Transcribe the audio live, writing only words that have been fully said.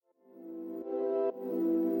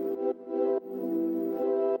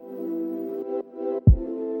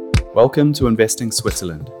Welcome to Investing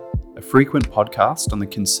Switzerland, a frequent podcast on the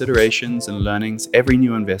considerations and learnings every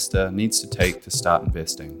new investor needs to take to start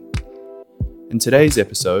investing. In today's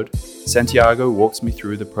episode, Santiago walks me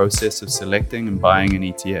through the process of selecting and buying an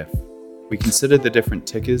ETF. We consider the different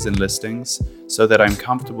tickers and listings so that I'm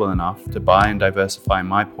comfortable enough to buy and diversify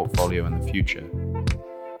my portfolio in the future.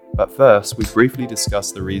 But first, we briefly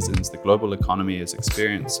discuss the reasons the global economy has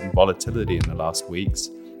experienced some volatility in the last weeks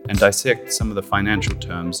and dissect some of the financial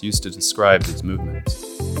terms used to describe these movements.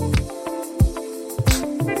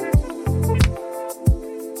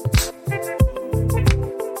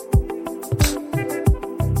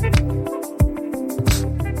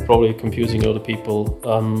 Probably confusing a lot of people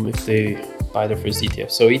if they buy their first ETF.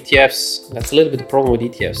 So ETFs, that's a little bit the problem with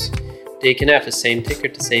ETFs. They can have the same ticker,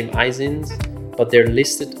 the same ISINs, but they're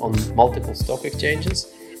listed on multiple stock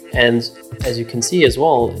exchanges. And as you can see as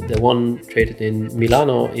well, the one traded in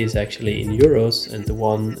Milano is actually in euros, and the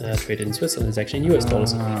one traded in Switzerland is actually in US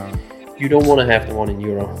dollars. You don't want to have the one in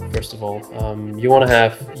euro, first of all. You want to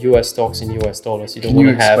have US stocks in US dollars. You don't want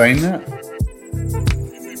to have. Can you explain that?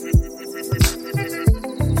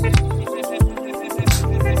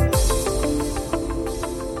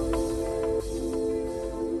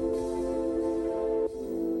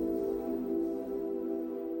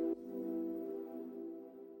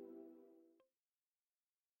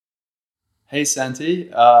 Hey Santi,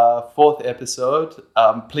 fourth episode.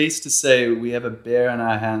 Pleased to say we have a bear in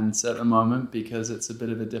our hands at the moment because it's a bit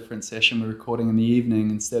of a different session. We're recording in the evening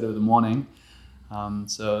instead of the morning.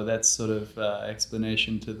 So that's sort of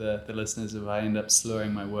explanation to the listeners if I end up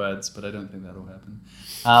slurring my words, but I don't think that'll happen.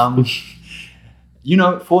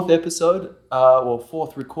 Fourth episode,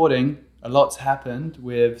 fourth recording, a lot's happened.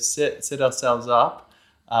 We've set ourselves up.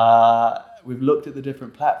 We've looked at the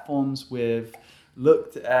different platforms. We've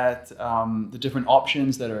looked at the different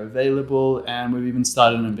options that are available, and we've even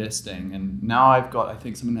started investing. And now I've got, I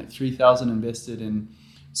think, something like 3,000 invested in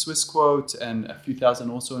Swissquote and a few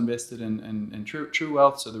thousand also invested in True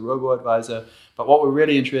Wealth, so the robo-advisor. But what we're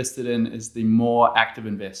really interested in is the more active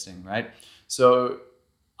investing, right? So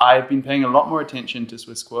I've been paying a lot more attention to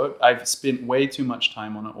Swissquote. I've spent way too much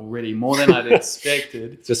time on it already, more than I'd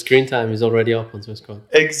expected. The screen time is already up on Swissquote.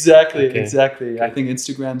 Exactly. Okay. I think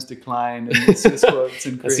Instagram's declined and Swissquote's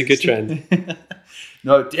increased. That's a good trend.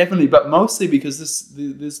 No, definitely, but mostly because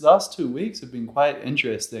this last 2 weeks have been quite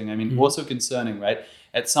interesting. I mean, also concerning, right?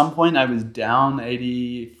 At some point, I was down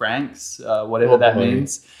 80 francs, whatever that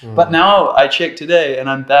means. But now I checked today, and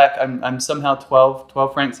I'm back. I'm somehow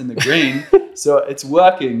 12 francs in the green. So it's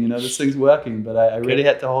working. This thing's working. But I really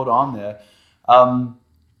had to hold on there.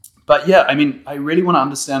 But yeah, I mean, I really want to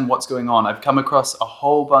understand what's going on. I've come across a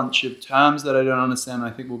whole bunch of terms that I don't understand. I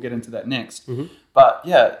think we'll get into that next. But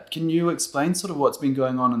yeah, can you explain sort of what's been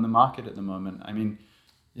going on in the market at the moment? I mean,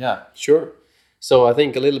 yeah. Sure. So I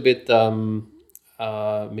think a little bit,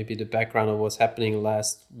 maybe the background of what's happening the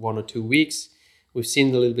last 1 or 2 weeks. We've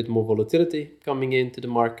seen a little bit more volatility coming into the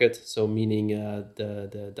market. So meaning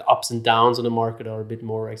the ups and downs on the market are a bit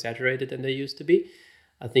more exaggerated than they used to be.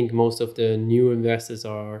 I think most of the new investors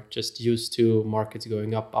are just used to markets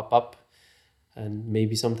going up, and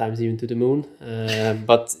maybe sometimes even to the moon.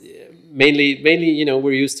 But mainly,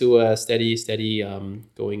 we're used to steady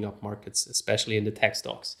going up markets, especially in the tech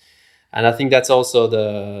stocks. And I think that's also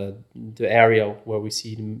the area where we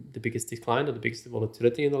see the biggest decline or the biggest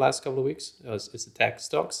volatility in the last couple of weeks is the tech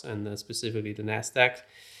stocks, and specifically the Nasdaq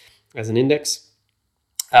as an index.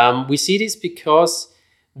 We see this because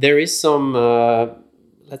there is some,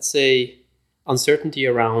 let's say, uncertainty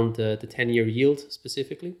around the 10-year yield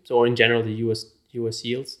specifically, or in general the US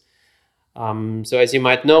yields. So as you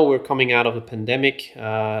might know, we're coming out of a pandemic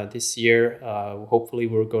this year. Hopefully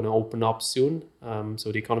we're going to open up soon.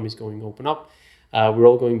 So the economy is going to open up. We're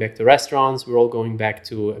all going back to restaurants. We're all going back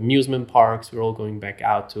to amusement parks. We're all going back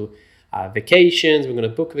out to vacations. We're going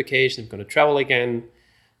to book vacations. We're going to travel again.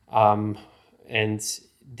 And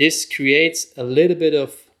this creates a little bit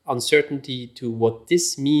of uncertainty to what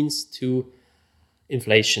this means to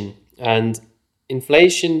inflation. And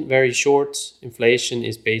inflation, very short, inflation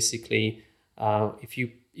is basically if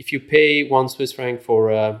you pay 1 Swiss franc for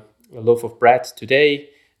a loaf of bread today,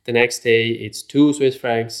 the next day it's 2 Swiss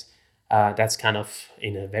francs. That's kind of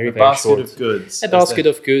in a very short... A basket of goods. A basket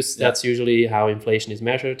of goods, yeah. That's usually how inflation is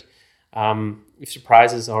measured. If the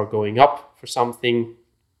prices are going up for something,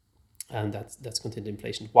 and that's considered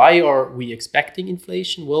inflation. Why are we expecting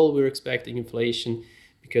inflation? Well, we're expecting inflation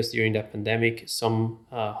because during that pandemic, some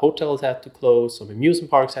hotels had to close, some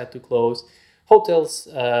amusement parks had to close. Hotels,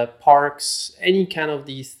 parks, any kind of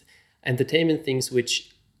these entertainment things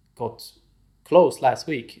which got closed last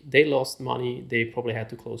week, they lost money. They probably had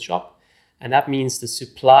to close shop. And that means the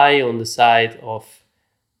supply on the side of,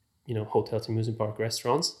 hotels, amusement park,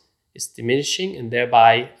 restaurants is diminishing, and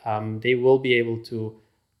thereby they will be able to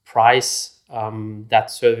price that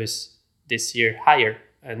service this year higher.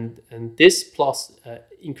 And this plus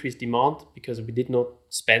increased demand, because we did not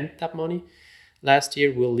spend that money last year,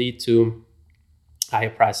 will lead to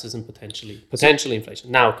higher prices and potentially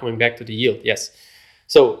inflation. Now coming back to the yield, yes.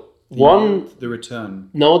 So the return.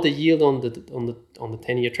 No, the yield on the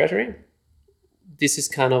 10-year Treasury. This is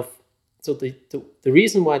kind of so the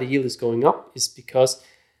reason why the yield is going up is because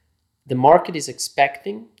the market is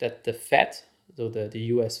expecting that the Fed, so the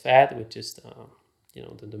US Fed, which is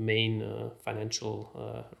the main financial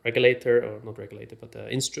regulator, or not regulator, but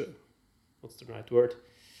what's the right word?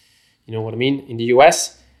 You know what I mean? In the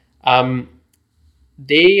US,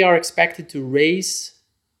 they are expected to raise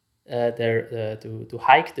to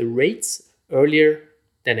hike the rates earlier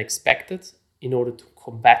than expected in order to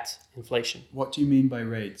combat inflation. What do you mean by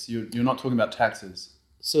rates? You're not talking about taxes.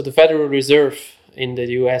 So the Federal Reserve in the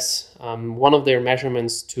US, one of their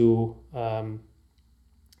measurements to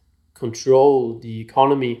control the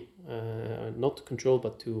economy, not to control,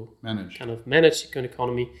 but to manage the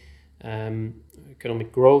economy,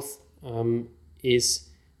 economic growth, is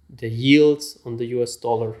the yields on the US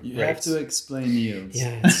dollar You rates. have to explain yields.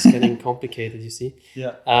 Yeah, it's getting complicated, you see.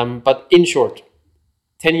 Yeah. But in short,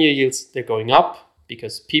 10-year yields, they're going up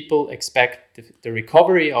because people expect the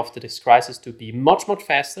recovery after this crisis to be much, much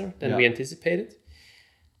faster than we anticipated.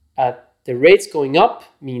 The rates going up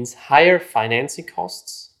means higher financing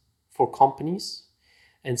costs for companies,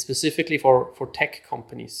 and specifically for tech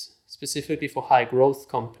companies, specifically for high growth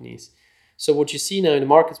companies. So what you see now in the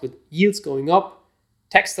markets with yields going up,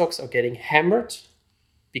 tech stocks are getting hammered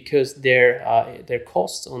because their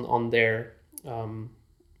costs on their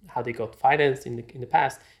how they got financed in the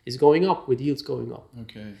past is going up with yields going up.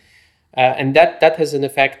 Okay. And that has an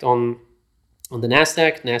effect on the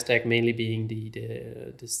Nasdaq. Nasdaq mainly being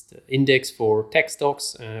the index for tech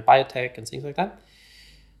stocks, biotech, and things like that.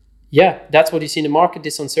 Yeah, that's what you see in the market.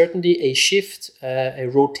 This uncertainty, a shift, a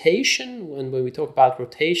rotation. When we talk about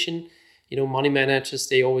rotation, money managers,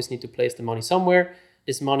 they always need to place the money somewhere.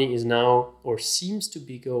 This money is now, or seems to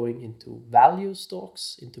be, going into value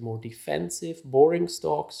stocks, into more defensive, boring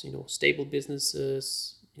stocks, stable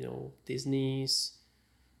businesses, Disney's,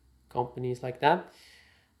 companies like that,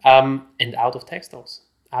 and out of tech stocks,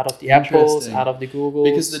 out of the Apples, out of the Googles,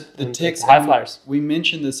 because the tech high flyers. We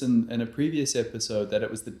mentioned this in a previous episode that it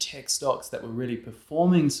was the tech stocks that were really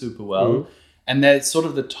performing super well. Mm-hmm. And they're sort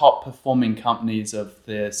of the top performing companies of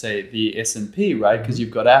the S&P, right? Because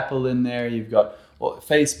you've got Apple in there, you've got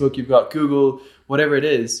Facebook, you've got Google, whatever it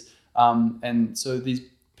is. And so these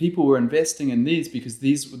people were investing in these because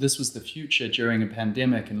this was the future during a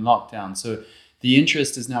pandemic and lockdown. So the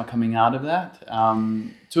interest is now coming out of that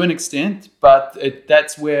to an extent, but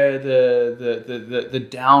that's where the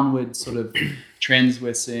downward sort of trends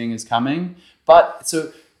we're seeing is coming. But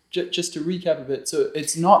so just to recap a bit, so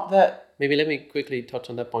it's not that. Maybe let me quickly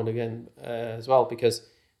touch on that point again as well, because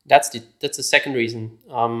that's the second reason.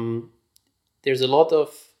 There's a lot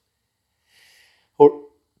of, or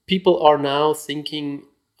people are now thinking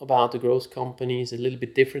about the growth companies a little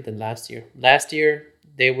bit different than last year. Last year,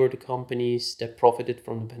 they were the companies that profited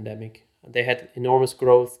from the pandemic. They had enormous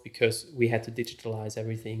growth because we had to digitalize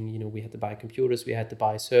everything. We had to buy computers, we had to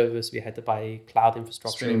buy servers, we had to buy cloud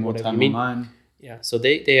infrastructure. Spending more time online. Yeah, so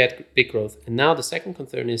they had big growth. And now the second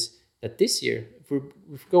concern is that this year, if we're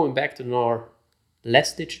going back to more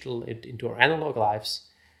less digital into our analog lives,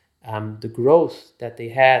 the growth that they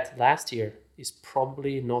had last year is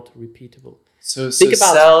probably not repeatable. So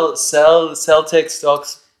sell tech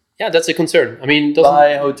stocks. Yeah, that's a concern. I mean,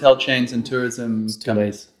 buy hotel chains and tourism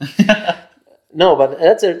companies. No, but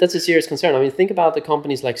that's a serious concern. I mean, think about the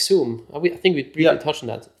companies like Zoom. I think we briefly touched on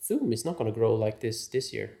that. Zoom is not going to grow like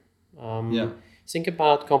this year. Think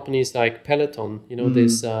about companies like Peloton.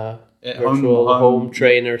 This virtual home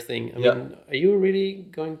trainer thing. I mean, are you really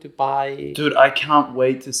going to buy? Dude, I can't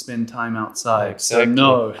wait to spend time outside. Exactly. So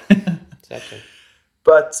no. Exactly.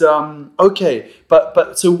 But okay,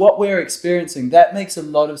 but so what we're experiencing, that makes a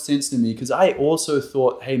lot of sense to me, because I also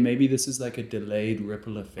thought, hey, maybe this is like a delayed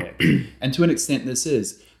ripple effect, and to an extent this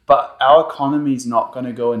is. But our economy is not going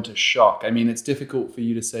to go into shock. I mean, it's difficult for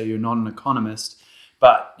you to say you're not an economist,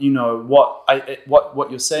 but what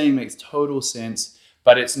you're saying makes total sense.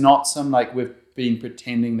 But it's not some like we've been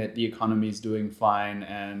pretending that the economy is doing fine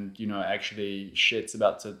and actually shit's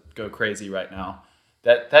about to go crazy right now.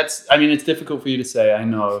 That's I mean, it's difficult for you to say, I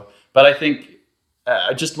know, but I think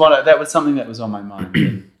that was something that was on my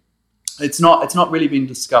mind. it's not really been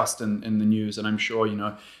discussed in the news, and I'm sure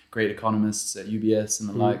great economists at UBS and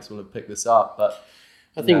the likes will have picked this up. But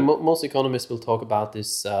I think most economists will talk about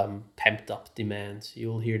this pumped up demand.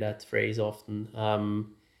 You'll hear that phrase often.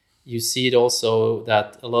 You see it also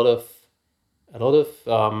that a lot of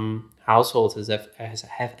households have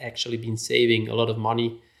actually been saving a lot of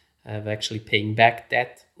money, have actually paying back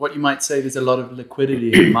debt. What you might say, there's a lot of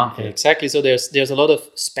liquidity in the market. Exactly. So there's a lot of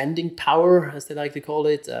spending power, as they like to call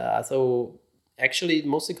it. So actually,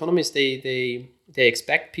 most economists they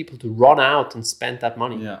expect people to run out and spend that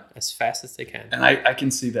money as fast as they can. And I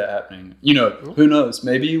can see that happening. Who knows?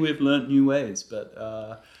 Maybe we've learned new ways, but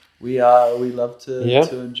we love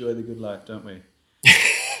to enjoy the good life, don't we?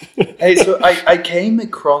 Hey, so I came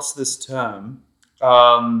across this term,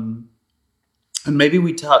 and maybe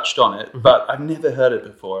we touched on it, but I've never heard it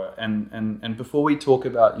before. And before we talk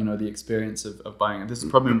about the experience of buying it, this is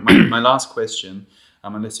probably my last question,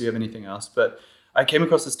 unless you have anything else. But I came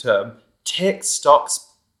across this term: tech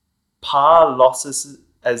stocks par losses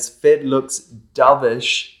as Fed looks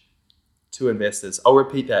dovish to investors. I'll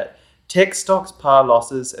repeat that: tech stocks par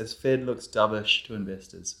losses as Fed looks dovish to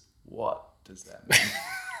investors. What does that mean?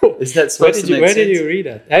 Is that supposed to make sense? Where did you read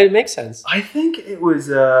it? It makes sense. I think it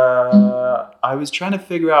was. I was trying to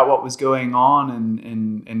figure out what was going on,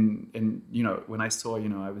 and when I saw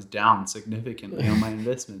I was down significantly on my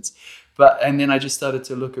investments, and then I just started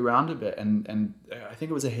to look around a bit, and I think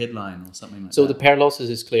it was a headline or something like that. So the par losses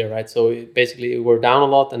is clear, right? So basically, we're down a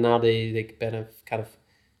lot, and now they kind of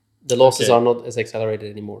the losses are not as accelerated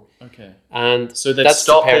anymore. Okay. And so they've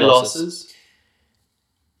stopped their losses.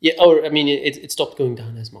 Yeah, or I mean, it stopped going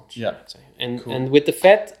down as much. Yeah, and with the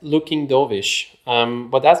Fed looking dovish,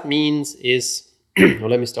 what that means is, well,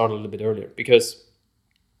 let me start a little bit earlier, because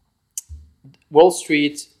Wall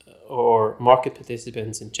Street or market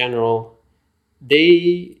participants in general,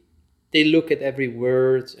 they look at every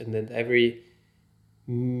word and then every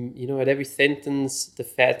at every sentence the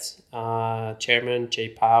Fed chairman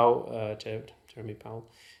Jeremy Powell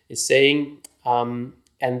is saying, and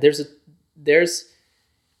there's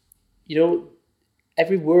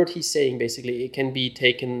every word he's saying, basically, it can be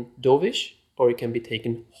taken dovish or it can be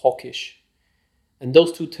taken hawkish. And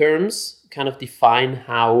those two terms kind of define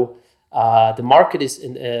how the market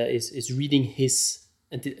is reading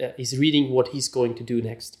is reading what he's going to do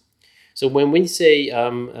next. So when we say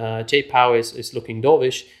Jay Powell is looking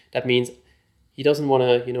dovish, that means he doesn't want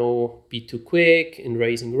to be too quick in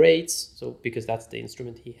raising rates. So because that's the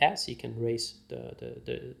instrument he has, he can raise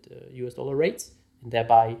the US dollar rates and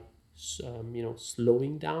thereby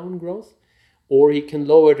slowing down growth, or he can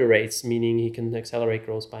lower the rates, meaning he can accelerate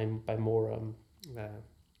growth by more.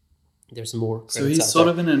 There's more. So he's sort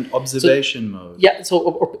of in an observation mode. Yeah. So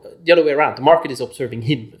or the other way around, the market is observing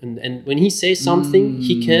him, and when he says something,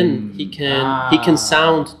 he can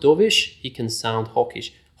sound dovish, he can sound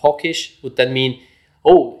hawkish. Hawkish would then mean,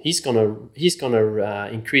 he's gonna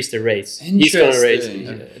increase the rates. He's gonna raise.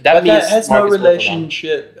 That has no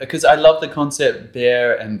relationship, because I love the concept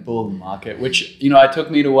bear and bull market, which it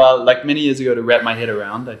took me a while, like many years ago, to wrap my head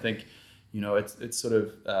around. I think it's sort of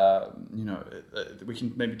we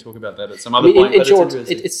can maybe talk about that at some other point. In short,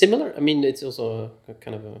 it's similar. I mean, it's also a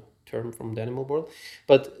kind of a term from the animal world,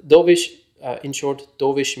 but dovish. In short,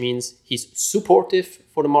 dovish means he's supportive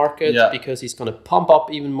for the market because he's going to pump up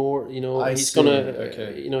even more. He's going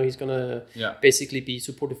to basically be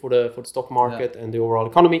supportive for the stock market and the overall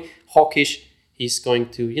economy. Hawkish, he's going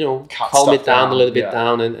to calm it down a little bit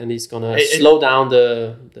down, and he's going to slow down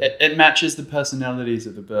the. It matches the personalities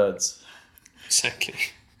of the birds. Exactly.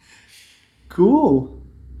 Cool.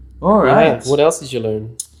 All right. What else did you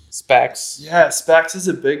learn? SPACs. Yeah, SPACs is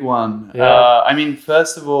a big one. Yeah. I mean,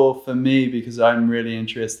 first of all, for me, because I'm really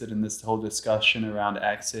interested in this whole discussion around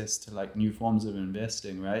access to like new forms of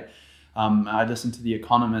investing, right? I listen to The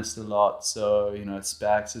Economist a lot, so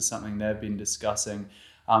SPACs is something they've been discussing,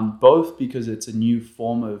 both because it's a new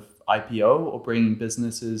form of IPO or bringing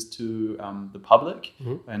businesses to the public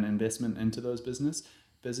and investment into those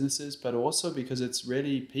businesses, but also because it's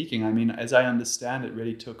really peaking. I mean, as I understand, it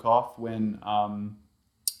really took off when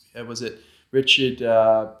was it Richard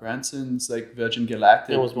Branson's like Virgin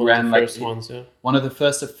Galactic was one of the first ones, one of the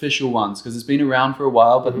first official ones, because it's been around for a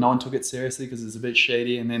while, but no one took it seriously because it's a bit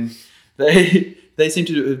shady, and then they seem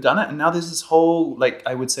to have done it, and now there's this whole, like,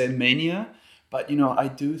 I would say, mania. But I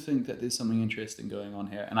do think that there's something interesting going on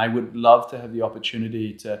here, and I would love to have the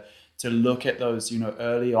opportunity to look at those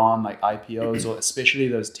early on, like, IPOs, or especially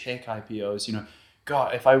those tech IPOs.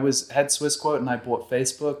 God, if I had Swissquote and I bought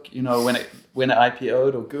Facebook, when it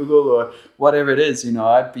IPO'd, or Google, or whatever it is,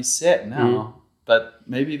 I'd be set now. But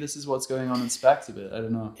maybe this is what's going on in SPACs a bit. I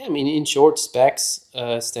don't know. Yeah, I mean, in short,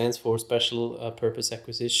 SPACs stands for Special Purpose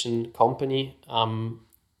Acquisition Company.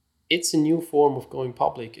 It's a new form of going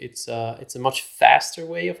public. It's a much faster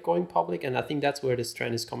way of going public, and I think that's where this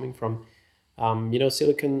trend is coming from.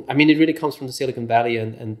 Silicon. I mean, it really comes from the Silicon Valley,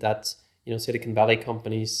 and that Silicon Valley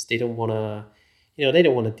companies, they don't want to. They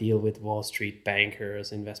don't want to deal with Wall Street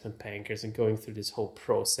bankers, investment bankers, and going through this whole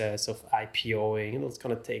process of IPOing. It's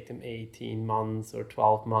going to take them 18 months or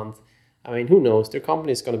 12 months. I mean, who knows? Their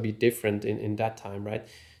company is going to be different in that time, right?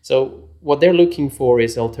 So what they're looking for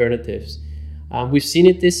is alternatives. We've seen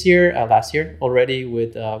it last year already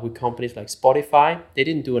with companies like Spotify. They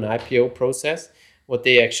didn't do an IPO process. What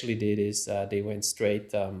they actually did is they went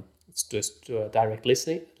straight to a direct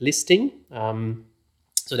listing.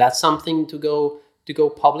 So that's something to go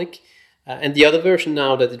public. And the other version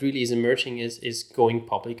now that it really is emerging is going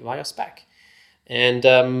public via SPAC. And,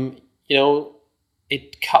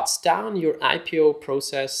 it cuts down your IPO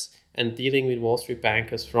process and dealing with Wall Street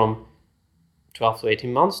bankers from 12 to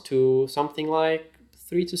 18 months to something like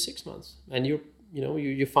 3 to 6 months. And you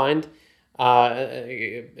find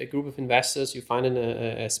a group of investors, you find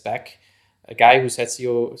a SPAC, a guy who sets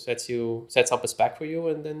up a SPAC for you,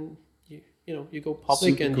 and then you go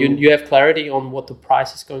public. Super and cool. you have clarity on what the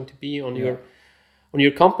price is going to be on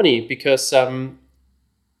your company. Because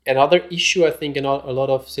another issue I think a lot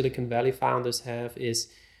of Silicon Valley founders have is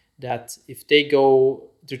that if they go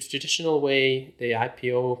the traditional way, they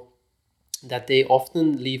IPO, that they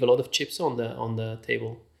often leave a lot of chips on the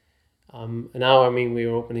table. And now, I mean,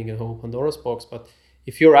 we're opening a whole Pandora's box. But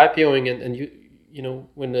if you're IPOing and you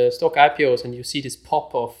when the stock IPOs and you see this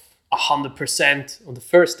pop of 100% on the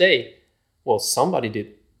first day, well, somebody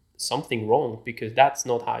did something wrong, because that's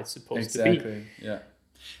not how it's supposed to be. Exactly. Yeah.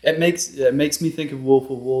 It makes me think of Wolf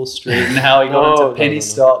of Wall Street and how he got into penny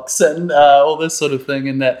stocks and all this sort of thing,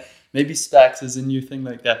 and that maybe SPACs is a new thing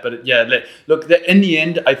like that. But look, in the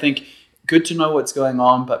end, I think good to know what's going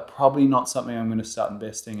on, but probably not something I'm going to start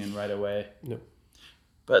investing in right away. No.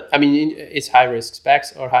 But I mean, it's high risk.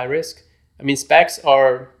 SPACs are high risk. I mean, SPACs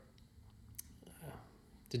are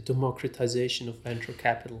the democratization of venture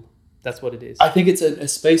capital. That's what it is. I think it's a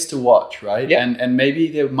space to watch, right? Yeah. And maybe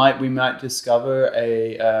we might discover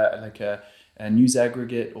a news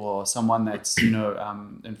aggregate or someone that's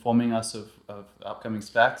informing us of upcoming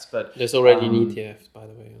SPACs. But there's already an ETF, by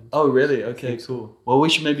the way. Oh, really? Okay, cool. Well, we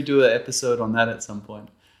should maybe do an episode on that at some point.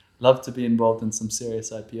 Love to be involved in some serious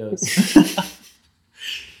IPOs.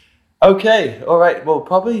 Okay, all right. Well,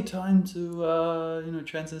 probably time to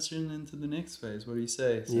transition into the next phase. What do you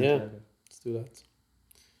say, Santiago? Yeah, let's do that.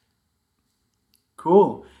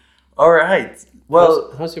 Cool. All right.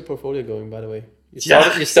 Well, how's your portfolio going, by the way? You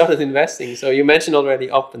started investing, so you mentioned already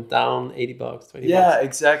up and down, $80, $20. Yeah,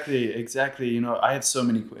 exactly. I have so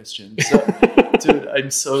many questions. So, dude,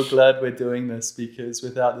 I'm so glad we're doing this, because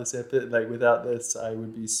without this I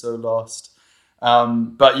would be so lost.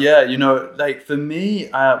 But yeah, for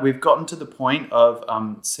me, we've gotten to the point of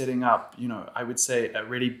setting up, I would say a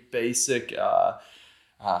really basic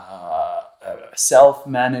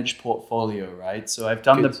self-managed portfolio, right? So I've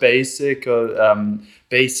done the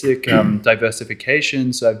basic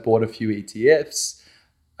diversification. So I've bought a few ETFs.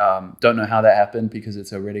 Don't know how that happened, because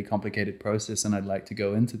it's a really complicated process, and I'd like to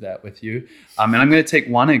go into that with you. And I'm going to take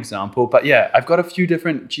one example, but yeah, I've got a few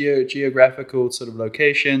different geographical sort of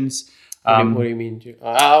locations. What do you mean?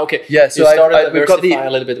 Okay. Yeah, so you started to diversify a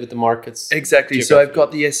little bit with the markets. Exactly. So I've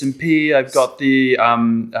got the S&P, I've got the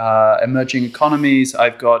emerging economies,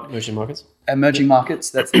 I've got emerging markets.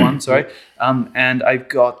 That's the one. Sorry, and I've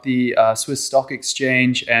got the Swiss Stock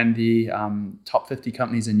Exchange and the top 50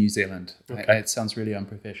 companies in New Zealand. Okay. It sounds really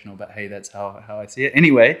unprofessional, but hey, that's how I see it.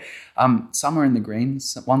 Anyway, some are in the green,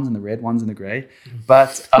 one's in the red, one's in the grey,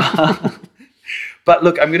 but. But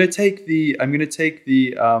look, I'm going to take the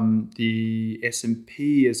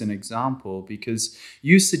S&P as an example, because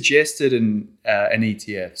you suggested an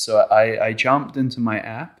ETF. So I jumped into my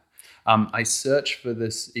app. I searched for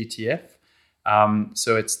this ETF.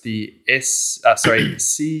 So it's the CSSPX.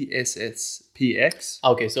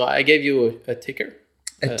 Okay, so I gave you a ticker.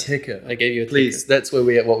 A ticker. I gave you a ticker. Please, that's what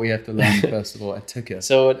we have to learn first of all. A ticker.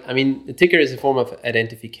 So I mean, the ticker is a form of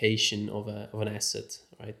identification of an asset,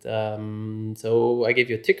 right? So I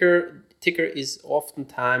gave you a ticker. Ticker is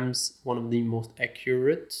oftentimes one of the most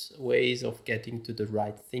accurate ways of getting to the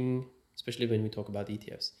right thing, especially when we talk about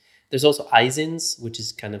ETFs. There's also ISINs, which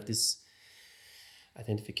is kind of this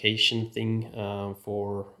identification thing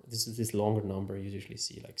for this longer number. You usually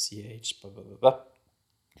see like CH, blah blah blah blah.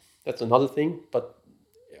 That's another thing, but.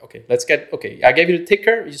 Okay, I gave you the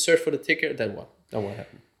ticker. You search for the ticker. Then what? Then what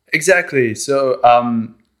happened? Exactly. So,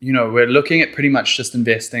 we're looking at pretty much just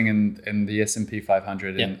investing in the S&P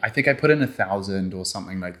 500. And I think I put in 1,000 or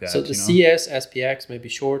something like that. So the CS SPX, maybe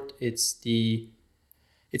short, it's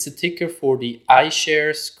a ticker for the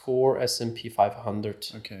iShares Core S&P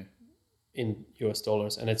 500. Okay. In US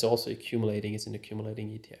dollars, and it's also accumulating. It's an accumulating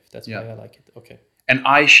ETF. That's why I like it. Okay. And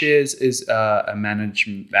iShares is an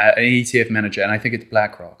ETF manager, and I think it's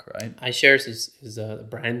BlackRock, right? iShares is a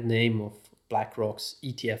brand name of BlackRock's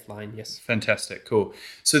ETF line. Yes. Fantastic, cool.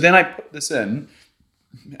 So then I put this in,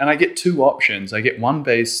 and I get two options. I get one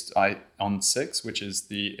based on SIX, which is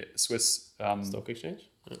the Swiss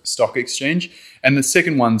stock exchange, and the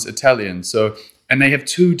second one's Italian. So. And they have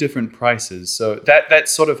two different prices. So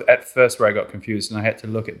that's sort of at first where I got confused, and I had to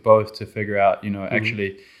look at both to figure out,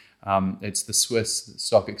 actually it's the Swiss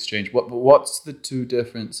stock exchange. What's the two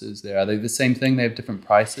differences there? Are they the same thing? They have different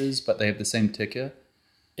prices, but they have the same ticker?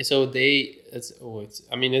 So this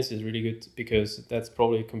is really good because that's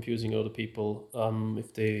probably confusing a lot of people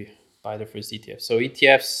if they buy their first ETF. So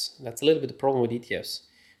ETFs, that's a little bit the problem with ETFs.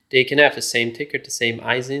 They can have the same ticker, the same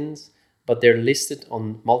ISINs, but they're listed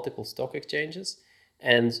on multiple stock exchanges.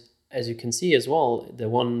 And as you can see as well, the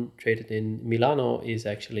one traded in Milano is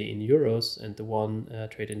actually in euros, and the one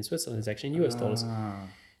traded in Switzerland is actually in US dollars.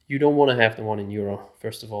 You don't want to have the one in euro,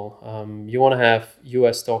 first of all. You want to have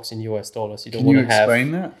US stocks in US dollars. You don't want to have... Can you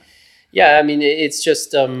explain that? Yeah, I mean, it's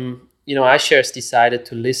just, iShares decided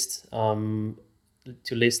to list that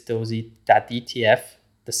ETF,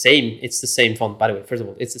 it's the same fund, by the way. First of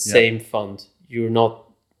all, it's the same fund. You're not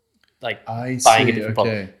buying a different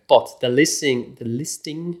fund. But the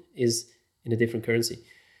listing is in a different currency.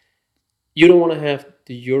 You don't want to have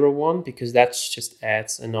the euro one because that just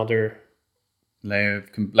adds another layer of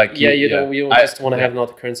you don't just want to have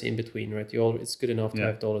another currency in between, right? It's good enough to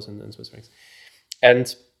have dollars and Swiss francs.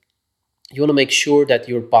 And you want to make sure that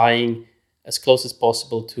you're buying as close as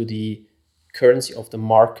possible to the currency of the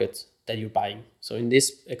market that you're buying. So in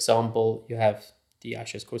this example, you have the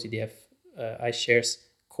iShares Core ETF, iShares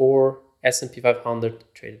Core S&P 500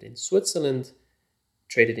 traded in Switzerland,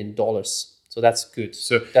 traded in dollars. So that's good.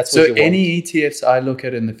 So that's what you want. Any ETFs I look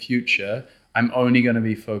at in the future, I'm only going to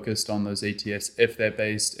be focused on those ETFs if they're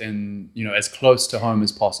based in, as close to home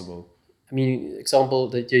as possible. I mean, example,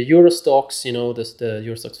 the Euro stocks, the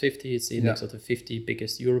Euro Stocks 50, it's the index of the 50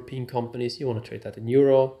 biggest European companies. You want to trade that in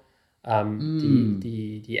euro.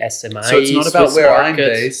 The SMI. So it's not about Swiss where market.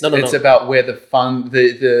 I'm based. It's about where the fund,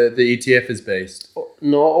 the ETF is based.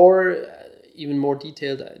 Or even more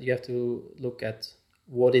detailed, you have to look at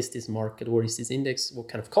what is this market, what is this index, what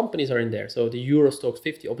kind of companies are in there. So the Euro Stocks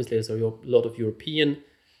 50, obviously there's a lot of European,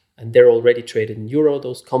 and they're already traded in euro,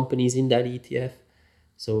 those companies in that ETF.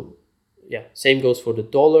 So yeah, same goes for the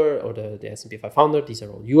dollar or the S&P 500. These are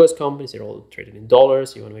all US companies. They're all traded in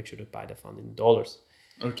dollars. You want to make sure to buy the fund in dollars.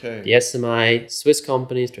 Okay. The SMI, Swiss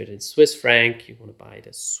companies traded in Swiss franc. You want to buy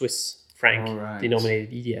the Swiss franc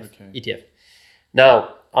denominated ETF.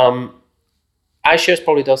 Now, iShares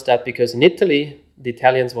probably does that because in Italy, the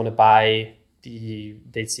Italians want to buy the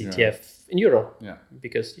ETF in euro. Yeah.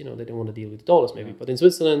 Because, they don't want to deal with dollars maybe. But in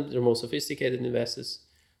Switzerland, they're more sophisticated investors.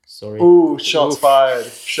 Sorry. Ooh, shots fired.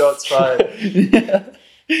 Shots fired.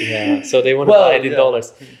 Yeah. So they want to buy it in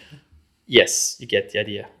dollars. Yes, you get the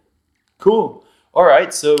idea. Cool. All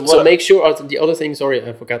right. So make sure, the other thing, sorry,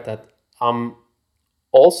 I forgot that.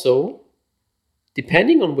 Also,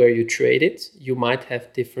 depending on where you trade it, you might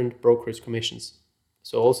have different brokerage commissions.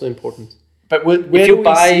 So also important. But where do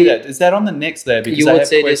we see that? Is that on the next layer? Because I have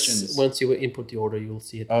questions. This, once you input the order, you'll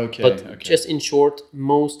see it. Okay. But just in short,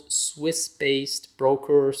 most Swiss-based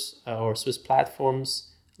brokers or Swiss platforms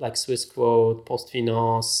like Swissquote,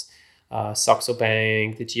 PostFinance, Saxo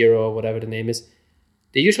Bank, the Giro, whatever the name is,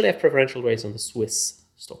 they usually have preferential rates on the Swiss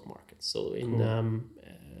stock market. So in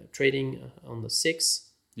trading on the SIX,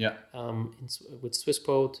 with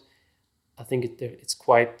Swissquote, I think it's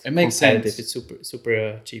quite makes competitive. Sense. It's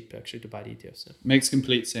super cheap actually to buy the ETFs. So. Makes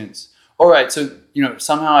complete sense. All right, so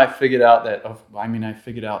somehow I figured out that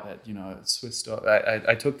Swiss stock.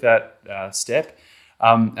 I took that step,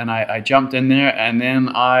 and I jumped in there, and then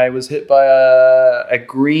I was hit by a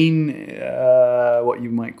green, what you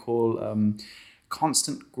might call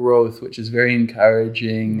constant growth, which is very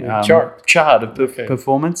encouraging chart of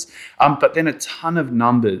performance, but then a ton of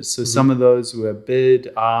numbers. So some of those were bid,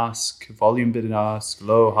 ask, volume bid and ask,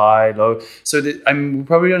 low, high, low. So we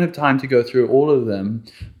probably don't have time to go through all of them,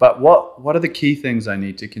 but what are the key things I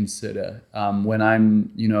need to consider when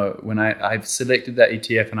I've selected that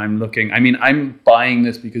ETF and I'm looking? I'm buying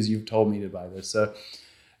this because you've told me to buy this. So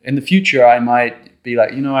in the future, I might be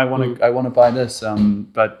like, I want to buy this.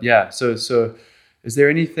 But yeah, so Is there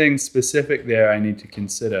anything specific there I need to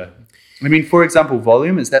consider? I mean, for example,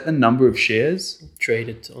 volume, is that the number of shares?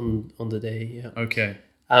 Traded on the day, yeah. Okay.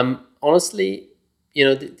 Honestly,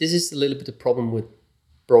 this is a little bit a problem with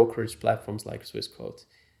brokerage platforms like Swissquote.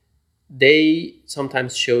 They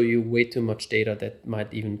sometimes show you way too much data that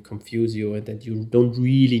might even confuse you and that you don't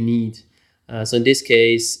really need. So in this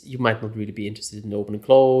case, you might not really be interested in open and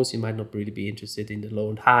close. You might not really be interested in the low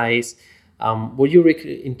and highs. What you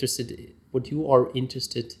are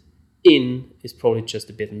interested in is probably just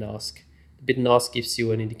the bid and ask. The bid and ask gives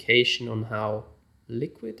you an indication on how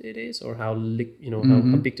liquid it is, or how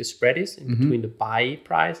how big the spread is in between the buy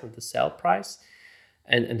price and the sell price,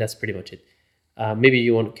 and that's pretty much it. Maybe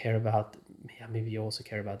you want to care about, maybe you also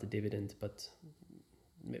care about the dividend, but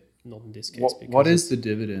not in this case. What is the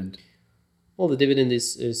dividend? Well, the dividend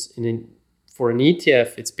is for an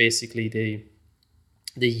ETF, it's basically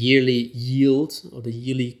the yearly yield, or the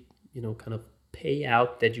yearly kind of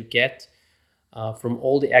payout that you get from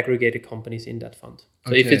all the aggregated companies in that fund.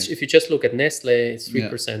 So if you just look at Nestle, it's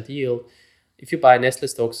 3% yield. If you buy Nestle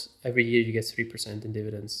stocks, every year you get 3% in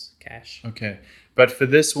dividends, cash. Okay. But for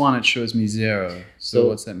this one, it shows me 0. So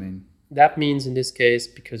what's that mean? That means in this case,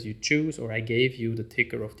 because you choose, or I gave you the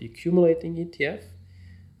ticker of the accumulating ETF,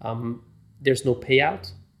 there's no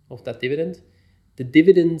payout of that dividend. The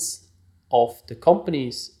dividends of the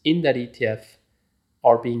companies in that ETF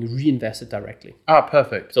are being reinvested directly.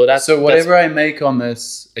 Perfect. So whatever I make on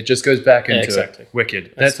this, it just goes back into it.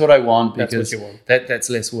 Wicked. That's what I want, because that's what you want. That's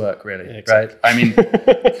less work, really, exactly. right? I mean,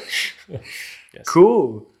 yes.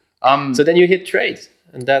 Cool. So then you hit trade,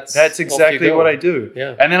 and that's exactly what I do.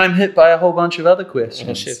 Yeah. And then I'm hit by a whole bunch of other questions.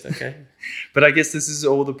 Oh shit. Okay. But I guess this is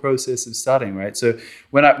all the process of starting, right? So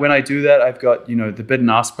when I do that, I've got, the bid and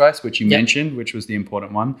ask price, which you mentioned, which was the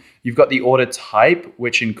important one. You've got the order type,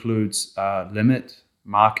 which includes limit,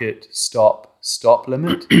 market, stop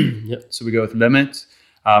limit. So we go with limit.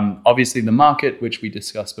 Obviously the market, which we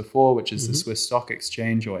discussed before, which is the Swiss Stock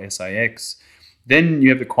Exchange, or SIX. Then you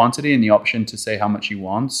have the quantity and the option to say how much you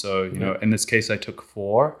want. So, in this case, I took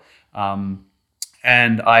 4.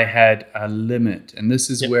 And I had a limit. And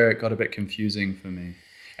this is where it got a bit confusing for me.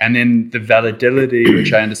 And then the validity,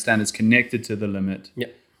 which I understand is connected to the limit. Yeah.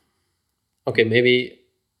 Okay, maybe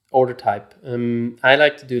order type. I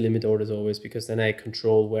like to do limit orders always, because then I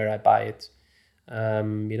control where I buy it.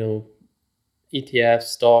 ETFs,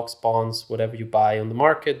 stocks, bonds, whatever you buy on the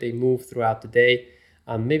market, they move throughout the day.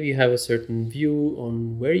 Maybe you have a certain view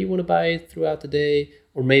on where you want to buy it throughout the day,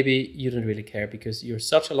 or maybe you don't really care because you're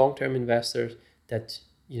such a long-term investor that,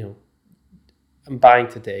 I'm buying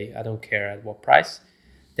today, I don't care at what price.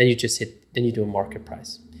 Then you do a market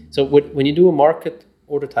price. So when you do a market,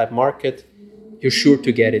 order type market, you're sure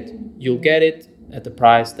to get it. You'll get it at the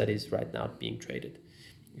price that is right now being traded.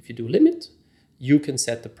 If you do limit, you can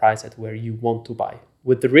set the price at where you want to buy,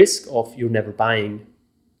 with the risk of you're never buying.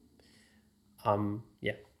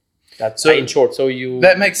 That's in short. So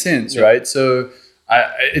that makes sense, right? So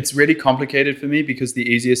it's really complicated for me, because the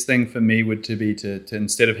easiest thing for me would be to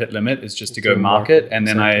instead of hit limit is just to go market, and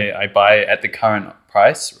then I buy at the current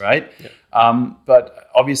price, right? Yeah. But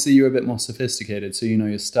obviously you're a bit more sophisticated, so you know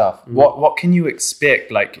your stuff. What can you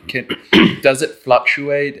expect? Like, does it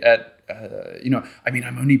fluctuate at?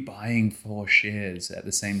 I'm only buying 4 shares at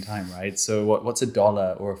the same time, right? So what's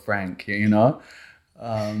 $1 or a franc? Yeah,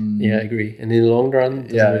 I agree. And in the long run, it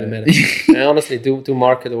doesn't really matter. I honestly do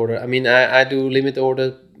market order. I mean, I do limit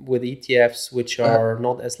order with ETFs, which are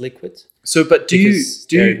not as liquid. So, but do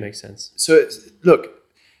it makes sense? So look.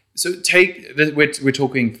 So we're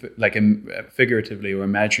talking like figuratively, or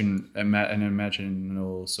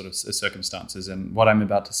imaginal sort of circumstances, and what I'm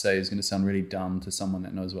about to say is going to sound really dumb to someone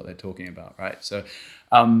that knows what they're talking about, right? So,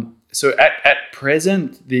 at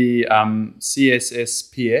present, the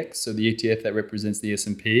CSSPX, so the ETF that represents the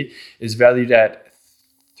S&P, is valued at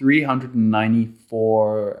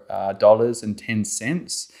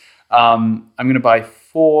 $394.10. I'm going to buy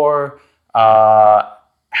 4.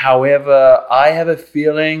 However, I have a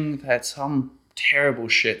feeling that some terrible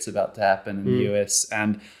shit's about to happen in the US,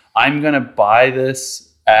 and I'm going to buy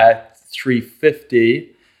this at $350.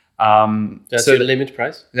 That's your limit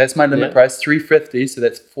price? That's my limit price, $350. So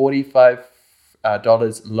that's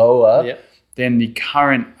 $45 lower than the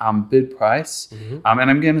current bid price. And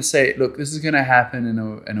I'm going to say, look, this is going to happen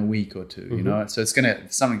in a week or two, So it's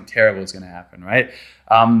something terrible is going to happen, right?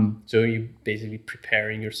 So you're basically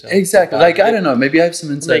preparing yourself. Exactly. Like, I don't know, maybe I have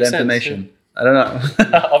some inside information. Sense, I don't know.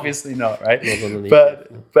 Obviously not, right?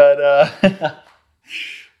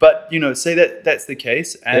 But say that that's the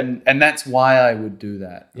case, and that's why I would do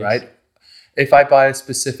that, right? if I buy a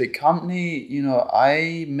specific company,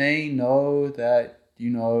 I may know that,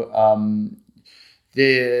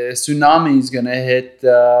 the tsunami is going to hit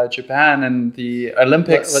Japan and the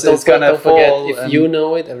Olympics is going to fall. Forget, if you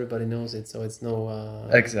know it, everybody knows it. So it's no...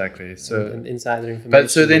 exactly. So and insider information. But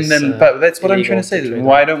so then, but that's what I'm trying to say.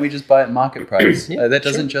 Why don't we just buy at market price? That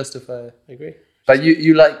doesn't justify... I agree. But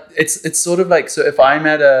you like, it's sort of like, so if I'm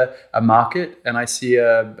at a market and I see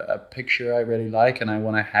a picture I really like and I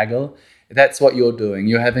want to haggle, that's what you're doing.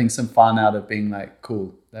 You're having some fun out of being like,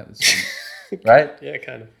 cool, that was fun. Right? Yeah,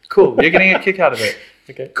 kind of. Cool. You're getting a kick out of it.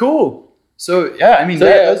 Okay. Cool. So yeah, I mean,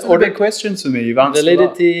 those are the big questions for me. You've answered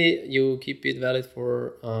validity. You keep it valid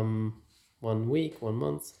for 1 week, 1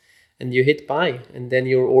 month, and you hit buy, and then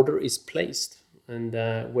your order is placed and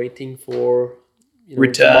waiting for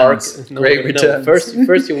returns. Great returns.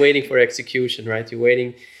 First you're waiting for execution, right? You're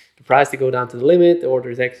waiting the price to go down to the limit. The order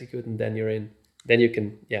is executed, and then you're in. Then you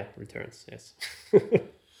can returns. Yes.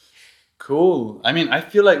 Cool. I mean, I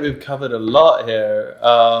feel like we've covered a lot here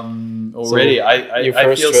already. So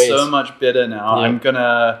I feel so much better now.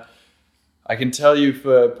 Yeah. I can tell you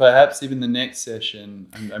for perhaps even the next session,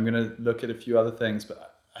 I'm going to look at a few other things,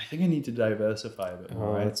 but I think I need to diversify a bit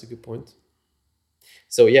more. Right? That's a good point.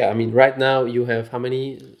 So yeah, I mean, right now you have how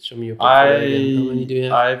many? Show me your portfolio again. How many do you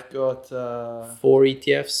have? I've got 4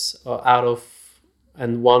 ETFs out of.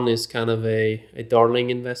 And one is kind of a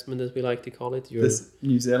darling investment, as we like to call it. This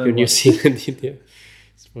New Zealand your New Zealand ETF.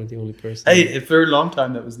 It's probably the only person. Hey, for a long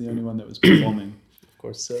time, that was the only one that was performing. Of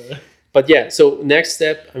course. So. But yeah, so next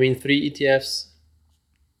step, I mean, 3 ETFs.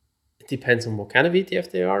 It depends on what kind of ETF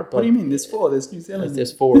they are. But what do you mean? There's 4. There's New Zealand.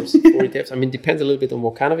 There's 4 ETFs. I mean, it depends a little bit on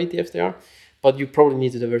what kind of ETFs they are. But you probably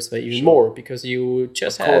need to diversify even more because you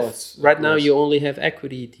just now you only have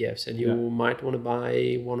equity ETFs, and you might want to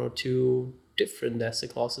buy 1 or 2 different asset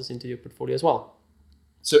classes into your portfolio as well.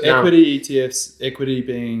 So now, equity ETFs, equity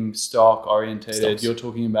being stock orientated, you're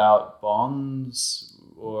talking about bonds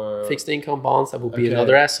or fixed income bonds. That would be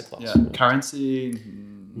another asset class. Yeah. Currency?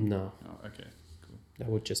 No. Oh, okay, cool. That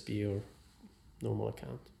would just be your normal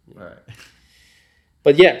account. Yeah. All right.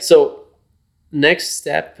 But yeah, so next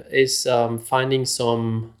step is finding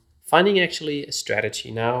actually a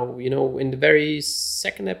strategy. Now, in the very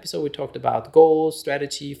second episode, we talked about goals,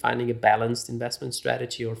 strategy, finding a balanced investment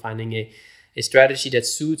strategy, or finding a strategy that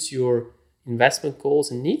suits your investment goals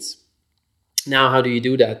and needs. Now, how do you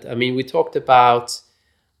do that? I mean, we talked about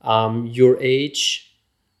your age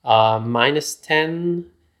minus 10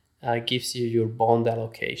 gives you your bond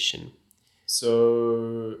allocation.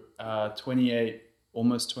 So 28,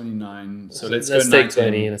 almost 29. So let's take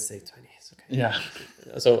 20. Let's take 20. It's okay. Yeah.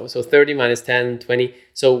 So 30 minus 10, 20.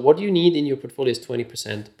 So what you need in your portfolio is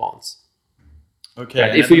 20% bonds. Okay.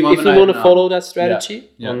 Right? If you want to follow that strategy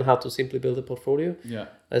on how to simply build a portfolio,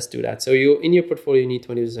 let's do that. So in your portfolio, you need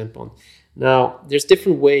 20% bond. Now, there's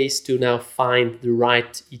different ways to now find the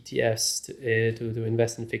right ETFs to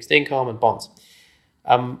invest in fixed income and bonds.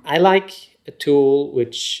 I like a tool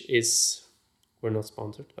which is, we're not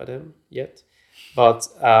sponsored by them yet, but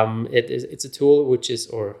it's a tool which is,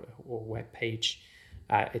 or web page.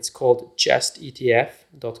 It's called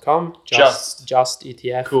justetf.com.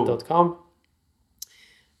 Justetf.com.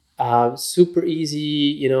 Super easy.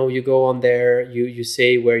 You go on there, you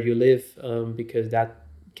say where you live, because that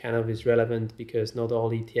kind of is relevant, because not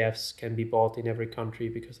all ETFs can be bought in every country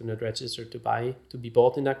because they're not registered to be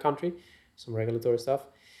bought in that country. Some regulatory stuff.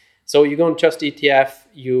 So you go on Just ETF,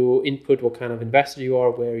 you input what kind of investor you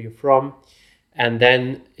are, where you're from, and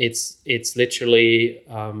then it's literally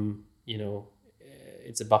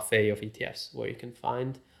it's a buffet of ETFs where you can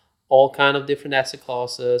find all kind of different asset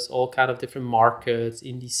classes, all kind of different markets,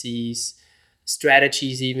 indices,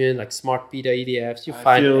 strategies, even like smart beta ETFs. You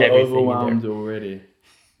find everything. I feel overwhelmed already.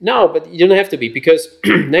 No, but you don't have to be, because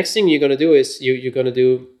next thing you're gonna do is you're gonna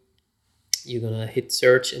hit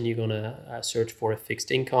search, and you're gonna search for a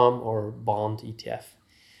fixed income or bond ETF,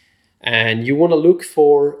 and you want to look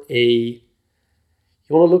for a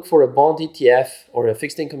bond ETF or a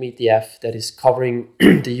fixed income ETF that is covering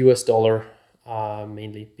the US dollar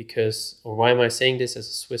mainly. Because, or why am I saying this as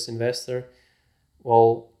a Swiss investor?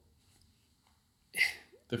 Well,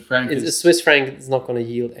 the Swiss franc is not going to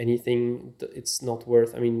yield anything. It's not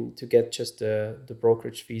worth. I mean, to get just the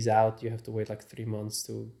brokerage fees out, you have to wait like 3 months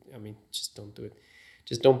just don't do it.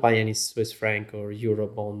 Just don't buy any Swiss franc or euro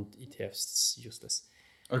bond ETFs. It's useless.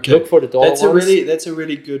 Okay. Look for the dollar ones. That's a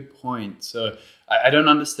really good point. So I don't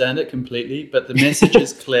understand it completely, but the message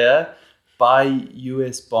is clear. Buy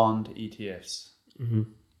US bond ETFs. Mm-hmm.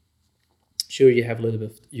 Sure, you have a little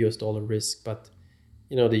bit of US dollar risk, but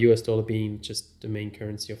the US dollar being just the main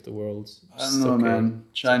currency of the world. I don't know, man.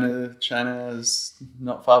 China is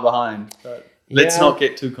not far behind, but let's not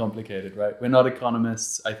get too complicated, right? We're not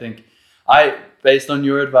economists. I think based on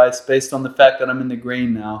your advice, based on the fact that I'm in the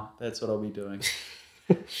green now, that's what I'll be doing.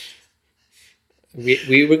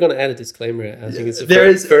 We were going to add a disclaimer. I think it's the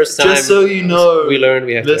first time. Just so you know, we learned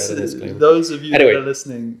we have to add a disclaimer. Those of you that are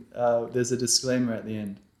listening, there's a disclaimer at the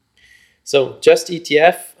end. So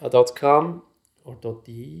justetf.com or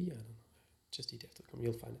 .de, I don't know, justetf.com,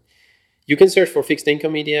 you'll find it. You can search for fixed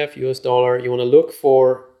income ETF, US dollar. You want to look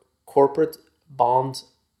for corporate bond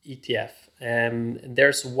ETF.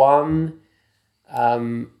 There's one. I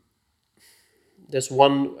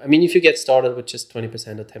mean, if you get started with just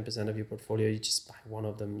 20% or 10% of your portfolio, you just buy one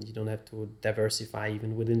of them. You don't have to diversify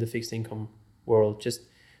even within the fixed income world. Just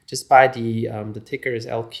buy the ticker is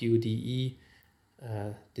LQDE.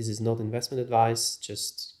 This is not investment advice.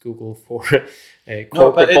 Just Google for a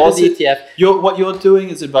corporate bond ETF. What you're doing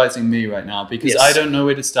is advising me right now because I don't know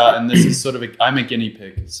where to start, and this is sort of I'm a guinea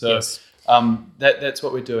pig. So that's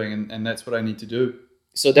what we're doing, and that's what I need to do.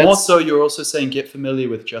 So that's also, you're also saying get familiar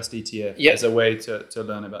with Just ETF as a way to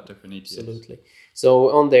learn about different ETFs. Absolutely.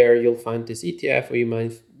 So on there you'll find this ETF, or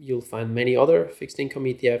you'll find many other fixed income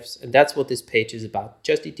ETFs, and that's what this page is about.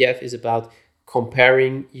 Just ETF is about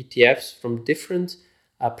comparing ETFs from different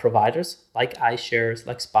providers like iShares,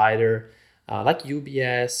 like Spider, like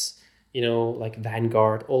UBS, like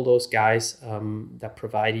Vanguard, all those guys that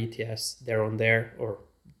provide ETFs. They're on there, or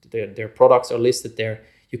their products are listed there.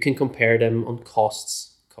 You can compare them on costs.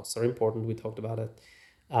 Costs are important. We talked about it.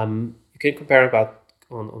 You can compare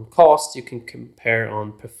on costs. You can compare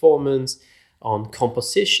on performance, on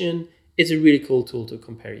composition. It's a really cool tool to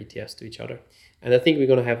compare ETFs to each other. And I think we're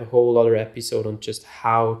going to have a whole other episode on just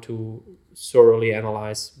how to thoroughly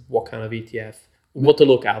analyze what kind of ETF, what to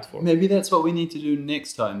look out for. Maybe that's what we need to do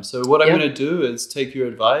next time. So what I'm going to do is take your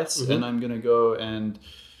advice, and I'm going to go and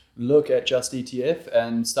look at Just ETF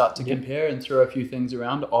and start to compare and throw a few things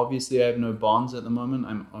around. Obviously, I have no bonds at the moment.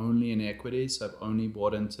 I'm only in equities, so I've only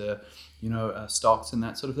bought into, stocks and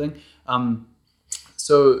that sort of thing.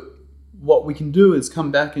 So what we can do is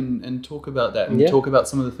come back and talk about that and talk about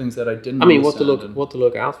some of the things that I didn't. What to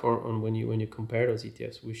look out for on when you compare those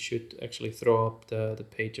ETFs. We should actually throw up the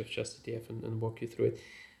page of Just ETF and walk you through it.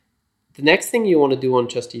 The next thing you want to do on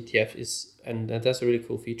Just ETF is, and that's a really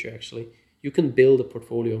cool feature actually, you can build a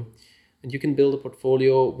portfolio, and you can build a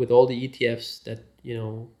portfolio with all the ETFs that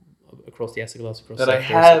across the asset class, across that sectors,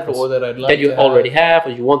 I have or that I'd like that you already have or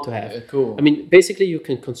you want to have. Yeah, cool. I mean, basically, you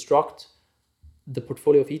can construct the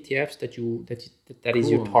portfolio of ETFs that is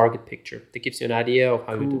your target picture. That gives you an idea of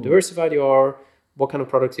how diversified you are, what kind of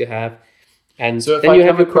products you have, and so if then I you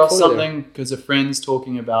come have across something because a friend's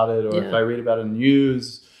talking about it, or if I read about it in the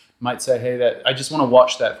news. Might say, hey, that I just want to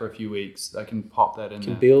watch that for a few weeks. I can pop that in. You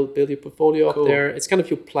can build your portfolio up there. It's kind of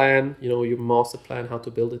your plan, your master plan, how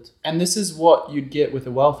to build it. And this is what you'd get with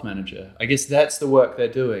a wealth manager. I guess that's the work they're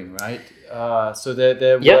doing, right? So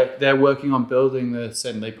they're working on building this,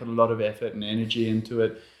 and they put a lot of effort and energy into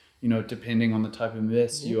it. Depending on the type of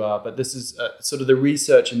investor you are. But this is sort of the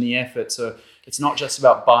research and the effort. So it's not just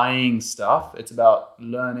about buying stuff. It's about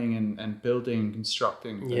learning and building and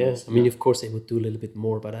constructing things. Yes, I mean, of course, they would do a little bit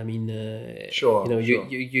more. But I mean,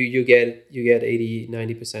 you get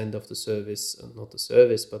 80-90% of the service, not the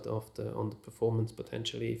service, but on the performance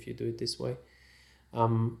potentially if you do it this way.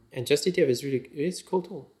 And Just ETF it's a cool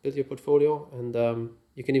tool. Build your portfolio, and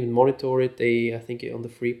you can even monitor it. I think on the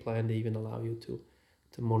free plan they even allow you to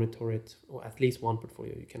monitor it, or at least one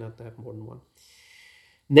portfolio. You cannot have more than one.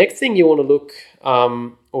 Next thing you want to look,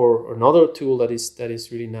 or another tool that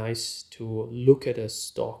is really nice to look at a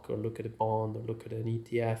stock or look at a bond or look at an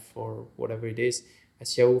ETF or whatever it is,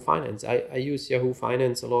 as Yahoo Finance. I use Yahoo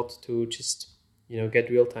Finance a lot to just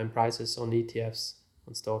get real-time prices on ETFs,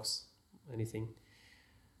 on stocks, anything.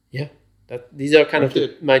 Yeah, these are kind of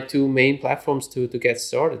my two main platforms to get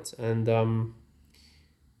started, and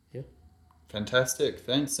Fantastic.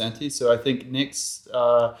 Thanks, Santi. So I think next,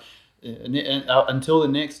 until the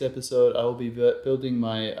next episode, I will be building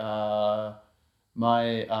my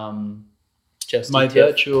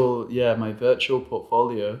virtual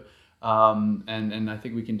portfolio, and I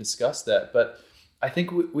think we can discuss that. But I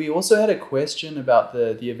think we also had a question about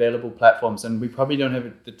the available platforms, and we probably don't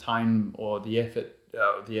have the time or the effort.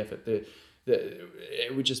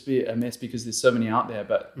 It would just be a mess because there's so many out there,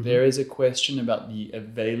 but there is a question about the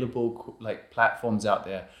available platforms out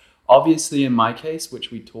there. Obviously, in my case, which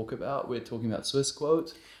we're talking about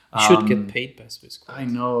Swissquote. You should get paid by Swissquote. I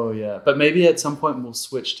know, yeah, but maybe at some point we'll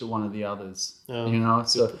switch to one of the others.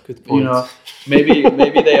 Good point.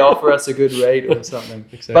 Maybe they offer us a good rate or something.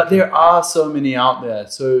 Exactly. But there are so many out there,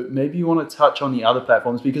 so maybe you want to touch on the other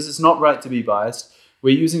platforms, because it's not right to be biased.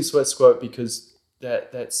 We're using Swissquote because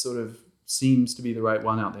that sort of seems to be the right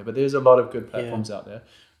one out there, but there's a lot of good platforms out there.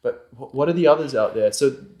 But what are the others out there?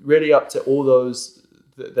 So really up to all those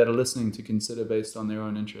that are listening to consider based on their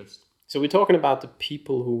own interest. So we're talking about the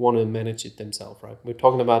people who want to manage it themselves, right? We're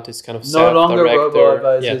talking about this kind of no longer self-director.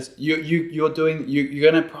 robo-advisors. You're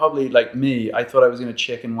going to probably, like me, I thought I was going to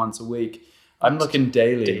check in once a week. I'm looking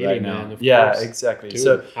daily right now. Man, yeah, course. exactly. Dude,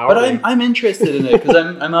 so, but I'm interested in it because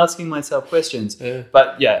I'm asking myself questions.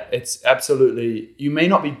 But yeah, it's absolutely. You may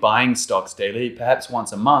not be buying stocks daily, perhaps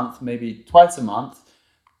once a month, maybe twice a month,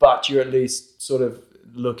 but you're at least sort of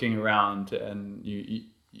looking around, and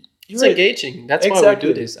it's engaging. That's exactly why we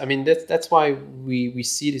do this. I mean, that's why we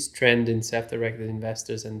see this trend in self-directed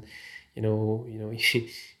investors, and you know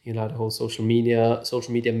the whole social media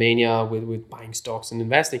mania with buying stocks and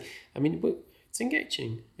investing. I mean, it's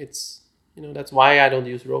engaging. It's that's why I don't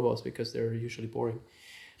use robos, because they're usually boring.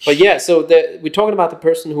 But yeah, so we're talking about the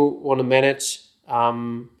person who want to manage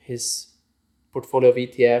his portfolio of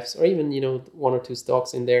ETFs, or even one or two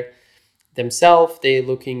stocks in there themselves. They're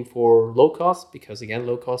looking for low cost, because again,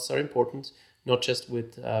 low costs are important, not just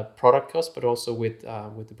with product cost, but also with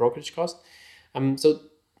the brokerage cost. So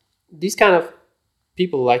these kind of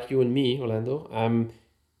people like you and me, Orlando,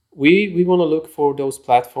 we want to look for those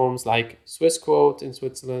platforms like Swissquote in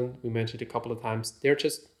Switzerland. We mentioned a couple of times. They're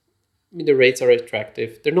just, the rates are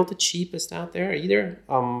attractive. They're not the cheapest out there either,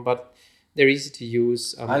 but they're easy to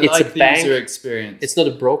use. It's like the user experience. It's not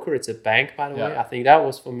a broker, it's a bank, by the way. I think that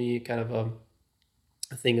was for me kind of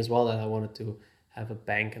a thing as well, that I wanted to have a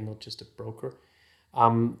bank and not just a broker.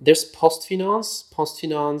 There's PostFinance.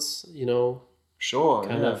 PostFinance, sure,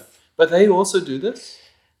 kind of. But they also do this?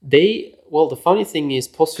 The funny thing is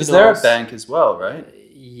PostFinance... Because they're a bank as well, right?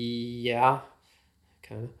 Yeah,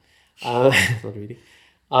 kind of. Not really.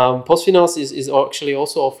 PostFinance is actually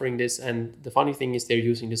also offering this, and the funny thing is they're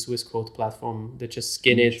using the Swissquote platform. They just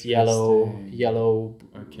skin it yellow,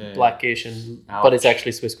 blackish, but it's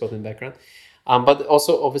actually Swissquote in the background. But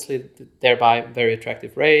also, obviously, thereby very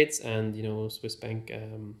attractive rates, and Swiss Bank,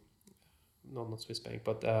 not Swiss Bank,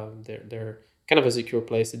 but they're kind of a secure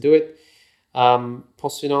place to do it.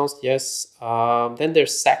 PostFinance, yes. Then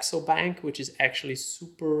there's Saxo Bank, which is actually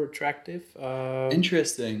super attractive.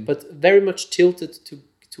 Interesting. But very much tilted to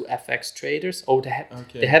FX traders.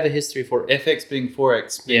 They have a history for FX being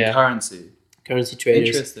Forex, being currency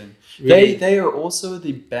traders. Interesting. Really? They are also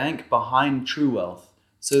the bank behind True Wealth.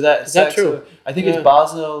 So is that true? I think it's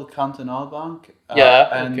Basel Kantonalbank.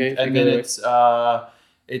 And then it's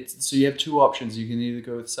so you have two options. You can either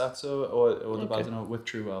go with Saxo or the Basel with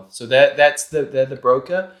True Wealth. So they're the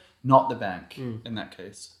broker, not the bank in that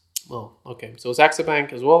case. Well, okay. So Saxo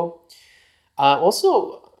Bank as well.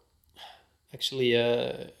 Also, actually,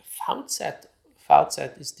 VZ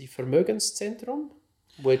is the Vermögenszentrum,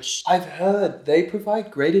 which I've heard they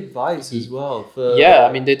provide great advice as well. I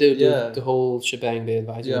mean, they do the whole shebang. They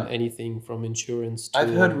advise you on anything from insurance to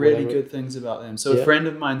I've heard really good things about them. So a friend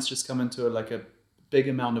of mine's just come into a big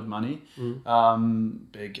amount of money.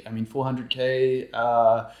 Big, I mean, 400K.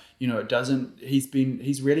 It doesn't.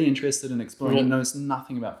 He's really interested in exploring. He knows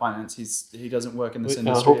nothing about finance. He doesn't work in this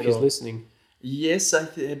industry. I hope he's listening. Yes,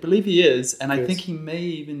 I believe he is, and I think he may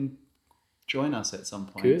even join us at some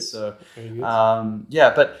point. Good. So,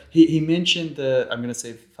 but he mentioned I'm going to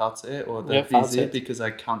say VZ or the VZ because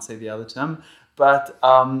I can't say the other term. But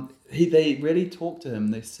they really talked to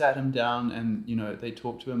him. They sat him down and they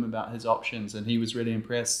talked to him about his options, and he was really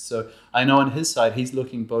impressed. So I know on his side he's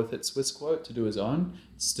looking both at Swissquote to do his own.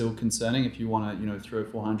 Still concerning if you want to throw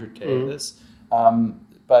 400K at this.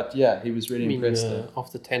 But yeah, he was really impressed.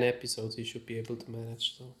 After 10 episodes, he should be able to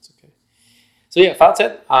manage, so it's okay. So yeah,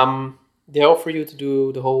 VZ, they offer you to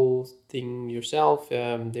do the whole thing yourself.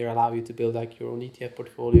 They allow you to build your own ETF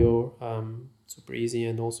portfolio, super easy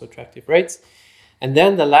and also attractive rates. And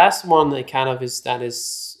then the last one I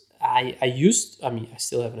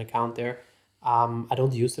still have an account there. I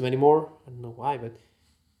don't use them anymore. I don't know why, but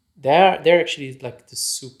they're actually the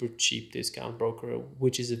super cheap discount broker,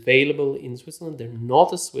 which is available in Switzerland. They're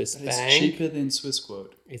not a Swiss bank. It's cheaper than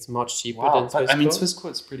Swissquote. It's much cheaper than Swissquote. I mean,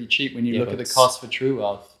 Swissquote's pretty cheap when you look at the cost for True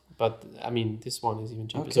Wealth. But I mean, this one is even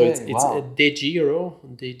cheaper. Okay, so it's a DeGiro.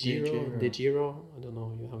 I don't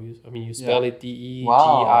know how you spell it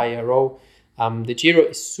DeGiro. DeGiro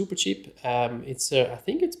is super cheap. I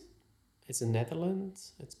think it's a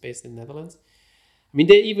Netherlands. It's based in Netherlands. I mean,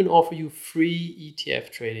 they even offer you free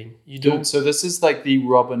ETF trading. You don't. So this is like the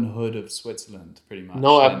Robin Hood of Switzerland, pretty much.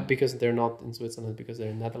 No, because they're not in Switzerland, because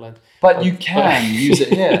they're in Netherlands. But you can use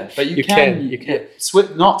it here. But you can. Yeah,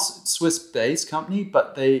 Not Swiss-based company,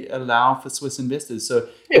 but they allow for Swiss investors. So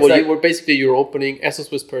yeah, well, you were basically, you're opening, as a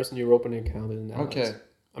Swiss person, you're opening an account in the Netherlands. Okay.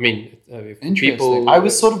 I mean, if interesting. People, I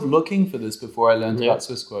was sort of looking for this before I learned about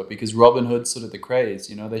Swissquote, because Robinhood's sort of the craze.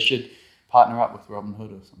 You know, they should partner up with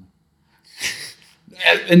Robinhood or something.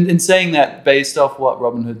 And in saying that, based off what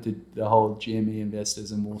Robinhood did, the whole GME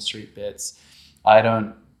investors and Wall Street bets, I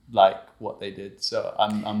don't like what they did. So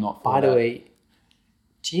I'm not for By that. the way,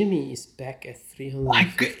 GME is back at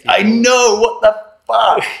 350. I know, what the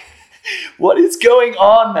fuck? What is going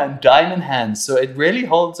on, man? Diamond hands. So it really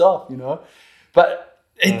holds off, you know. But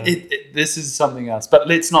this is something else. But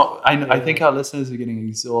let's not. I think our listeners are getting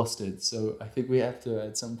exhausted. So I think we have to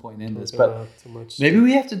at some point end this. But maybe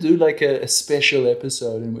we have to do like a special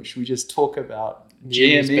episode in which we just talk about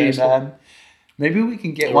GME, man. Maybe we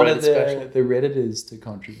can get one of the Redditors to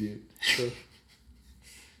contribute. Sure.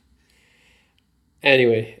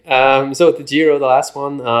 Anyway, so the Giro, the last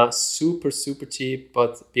one, super cheap,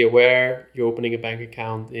 but be aware you're opening a bank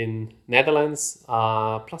account in Netherlands.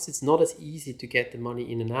 Plus, it's not as easy to get the money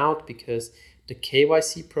in and out, because the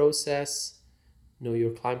KYC process, know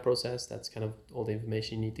your client process, that's kind of all the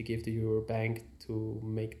information you need to give to your bank to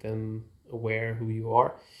make them aware who you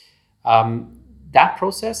are. That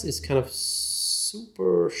process is kind of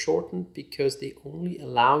super shortened, because they only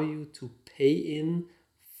allow you to pay in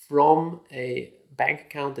from a bank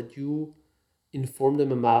account that you inform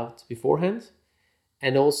them about beforehand.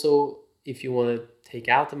 And also, if you want to take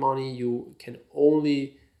out the money, you can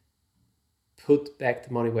only put back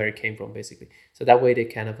the money where it came from, basically. So that way they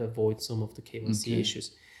kind of avoid some of the KYC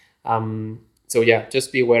issues. So yeah,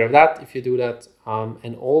 just be aware of that if you do that.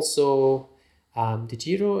 And also, the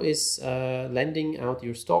Giro is lending out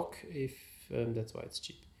your stock, if that's why it's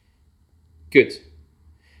cheap. Good.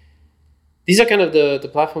 These are kind of the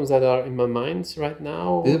platforms that are in my mind right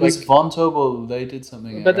now. It was Vontobel, they did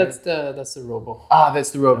something. But right? that's the Robo. That's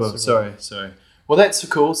the Robo. Sorry. Well, that's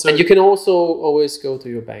cool. So, and you can also always go to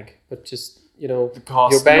your bank, but just, the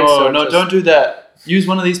cost. Your bank. No, don't do that. Use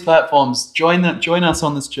one of these platforms. Join us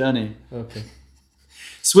on this journey. Okay.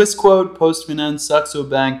 Swissquote, PostFinance, Saxo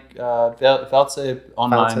Bank, VALTZE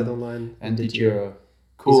Online, and the Giro.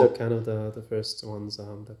 Cool. These are kind of the first ones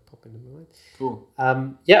that pop into my mind. Cool.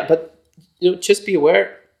 Yeah, but just be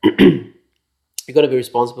aware, you're going to be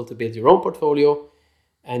responsible to build your own portfolio,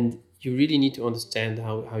 and you really need to understand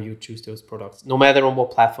how you choose those products, no matter on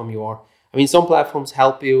what platform you are. I mean, some platforms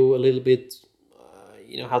help you a little bit,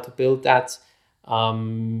 how to build that.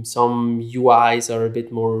 Some UIs are a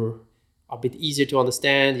bit easier to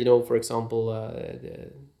understand. For example,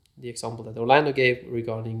 the example that Orlando gave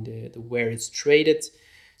regarding the where it's traded.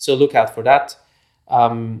 So look out for that.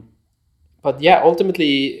 But yeah,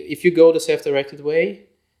 ultimately, if you go the self-directed way,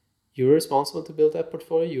 you're responsible to build that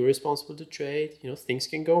portfolio. You're responsible to trade. Things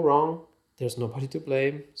can go wrong. There's nobody to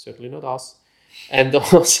blame. Certainly not us. And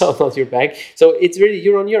also not your bank. So it's really,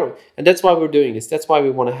 you're on your own. And that's why we're doing this. That's why we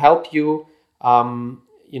want to help you,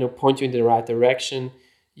 point you in the right direction,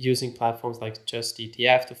 using platforms like Just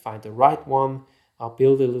ETF to find the right one.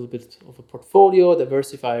 Build a little bit of a portfolio,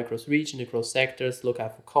 diversify across region, across sectors, look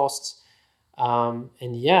out for costs. And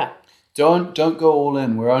yeah. Don't go all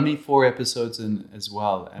in. We're only 4 episodes in as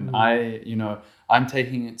well, and I'm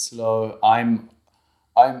taking it slow. I'm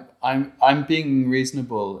being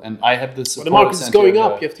reasonable, and I have the support. The market is going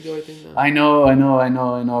up. You have to go in now. I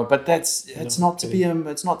know. But it's not to be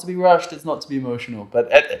rushed. It's not to be emotional.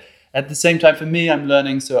 But at the same time, for me, I'm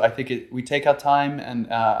learning. So I think we take our time, and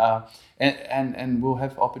we'll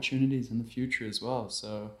have opportunities in the future as well.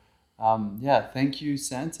 So. Thank you,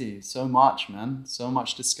 Santi, so much, man. So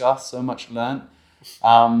much discussed, so much learnt.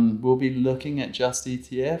 We'll be looking at Just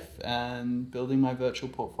ETF and building my virtual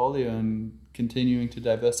portfolio and continuing to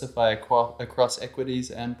diversify across equities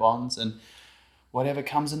and bonds and whatever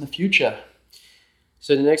comes in the future.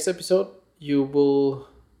 So the next episode, you're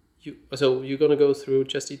gonna go through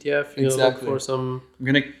Just ETF. You're gonna look for some.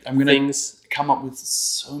 I'm gonna come up with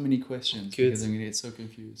so many questions. Good. Because I'm gonna get so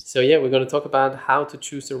confused. So yeah, we're gonna talk about how to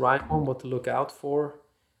choose the right one, what to look out for,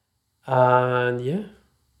 and yeah.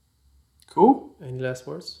 Cool. Any last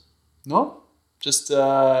words? No, just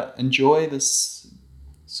enjoy this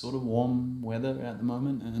sort of warm weather at the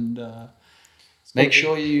moment, and make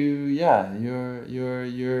sure you're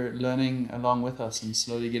learning along with us and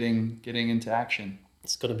slowly getting into action.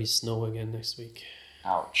 It's going to be snow again next week.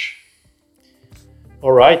 Ouch.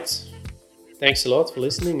 All right. Thanks a lot for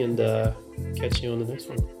listening, and catch you on the next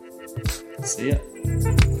one. See ya.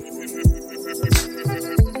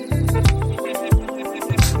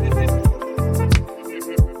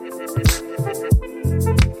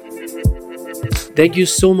 Thank you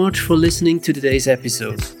so much for listening to today's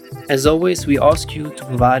episode. As always, we ask you to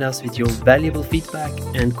provide us with your valuable feedback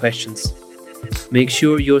and questions. Make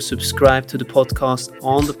sure you're subscribed to the podcast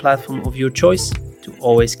on the platform of your choice to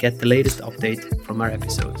always get the latest update from our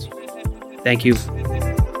episodes. Thank you.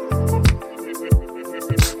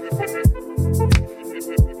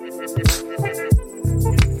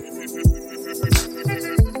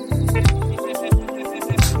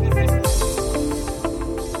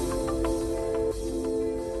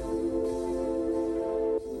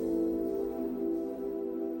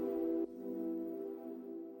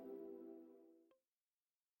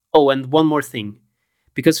 Oh, and one more thing,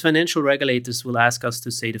 because financial regulators will ask us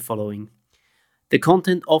to say the following. The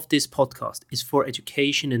content of this podcast is for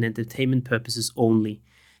education and entertainment purposes only.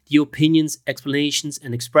 The opinions, explanations,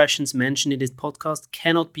 and expressions mentioned in this podcast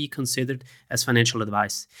cannot be considered as financial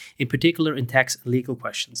advice, in particular in tax and legal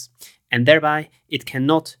questions, and thereby it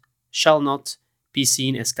shall not be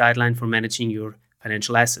seen as guideline for managing your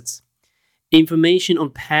financial assets. Information on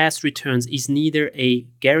past returns is neither a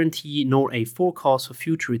guarantee nor a forecast for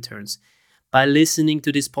future returns. By listening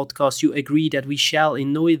to this podcast, you agree that we shall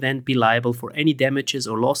in no event be liable for any damages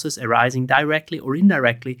or losses arising directly or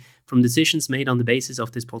indirectly from decisions made on the basis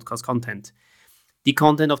of this podcast content. The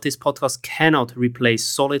content of this podcast cannot replace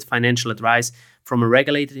solid financial advice from a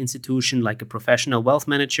regulated institution like a professional wealth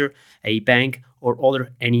manager, a bank, or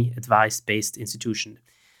any advice-based institution.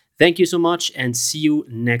 Thank you so much and see you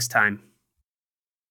next time.